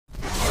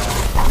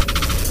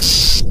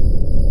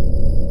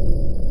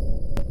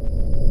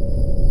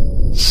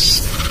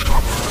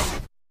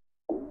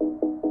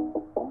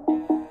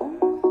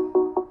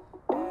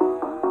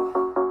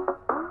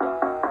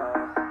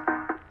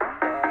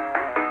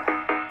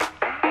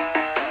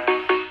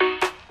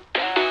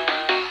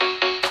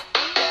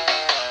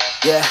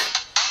Yeah.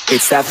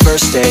 It's that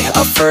first day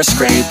of first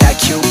grade, that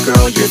cute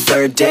girl, your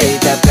third date,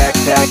 that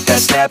backpack, that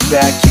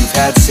snapback you've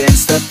had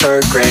since the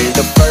third grade.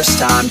 The first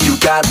time you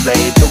got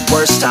laid, the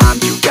worst time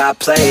you got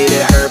played.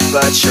 It hurt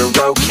but you're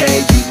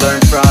okay, you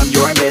learn from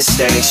your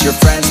mistakes. Your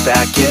friends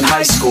back in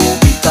high school,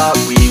 we thought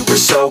we were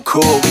so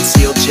cool. We'd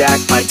steal Jack,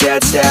 my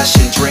dad's stash,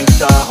 and drink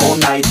the whole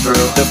night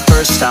through. The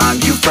first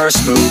time you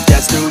first moved,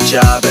 dad's new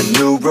job, a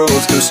new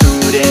roof, new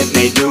student,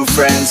 made new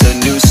friends, a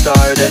new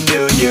start, a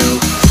new you.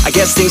 I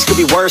guess things could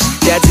be worse,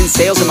 dad's in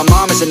sales and my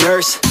mom is a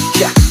nurse.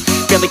 Yeah,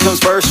 family comes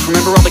first,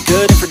 remember all the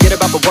good and forget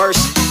about the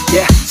worst.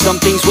 Yeah,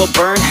 some things will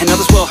burn and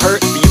others will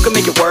hurt, but you can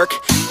make it work.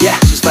 Yeah,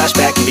 just flash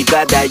back and be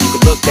glad that you can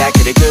look back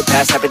at a good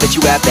past, happy that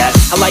you have that.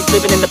 I like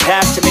living in the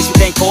past, it makes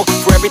me thankful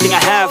for everything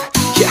I have.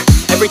 Yeah,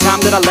 every time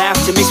that I laugh,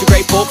 it makes me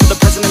grateful for the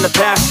present and the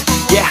past.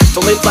 Yeah,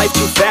 don't live life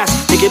too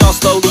fast, take it all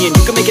slowly and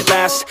you can make it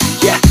last.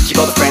 Yeah, keep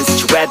all the friends that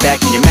you had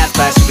back in your math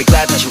class, you'll be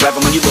glad that you have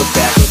them when you look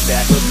back. Look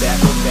back, look back,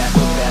 look back,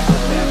 look back,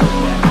 look back, look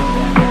back.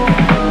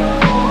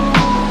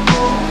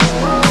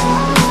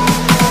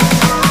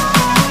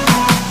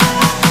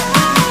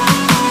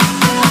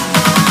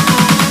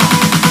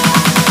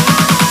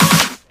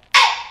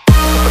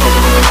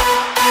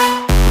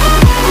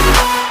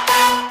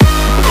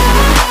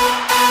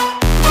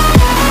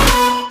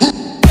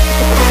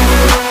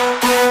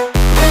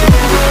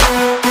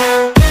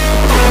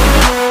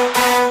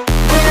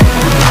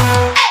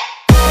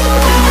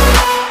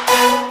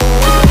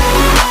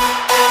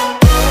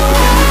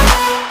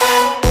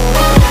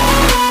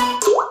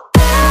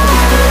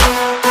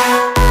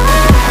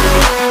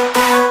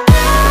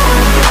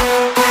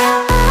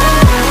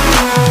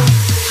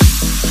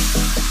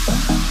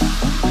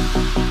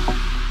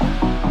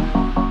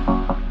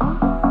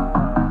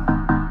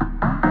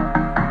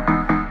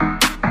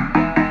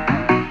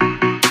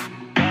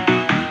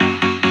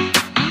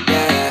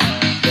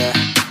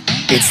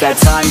 It's that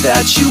time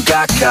that you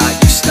got caught,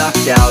 you snuck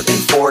out and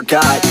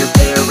forgot. Your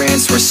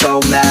parents were so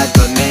mad,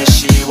 but man,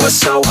 she was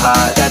so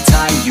hot. That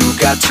time you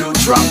got too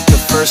drunk, the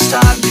first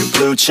time you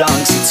blew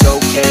chunks. It's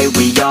okay,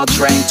 we all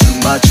drank too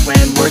much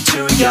when we're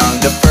too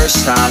young. The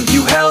first time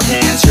you held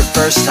hands, your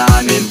first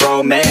time in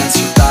romance.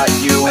 You thought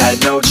you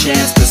had no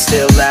chance, but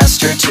still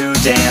asked her to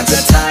dance.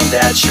 The time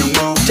that you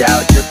moved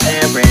out, your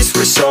parents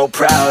were so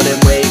proud, and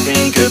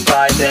waving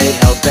goodbye, they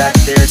held back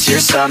their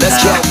tears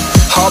somehow.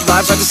 All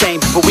lives are the same,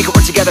 but we can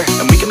work together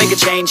and we can make a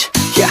change.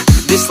 Yeah,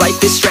 this life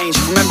is strange,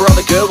 remember all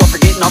the good while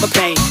forgetting all the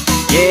pain.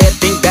 Yeah,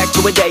 think back to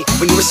a day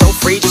when you were so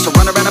free just to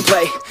run around and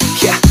play.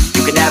 Yeah,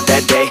 you can have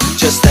that day,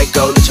 just let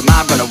go, let your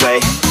mind run away.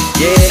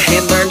 Yeah,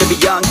 and learn to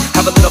be young,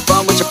 have a little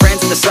fun with your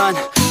friends in the sun.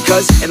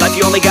 Cause in life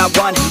you only got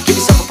one, give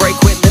yourself a break,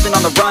 quit living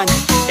on the run.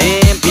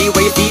 And be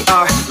where your feet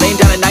are, laying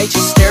down at night,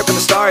 just stare up at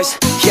the stars.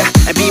 Yeah,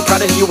 and be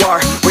proud of who you are.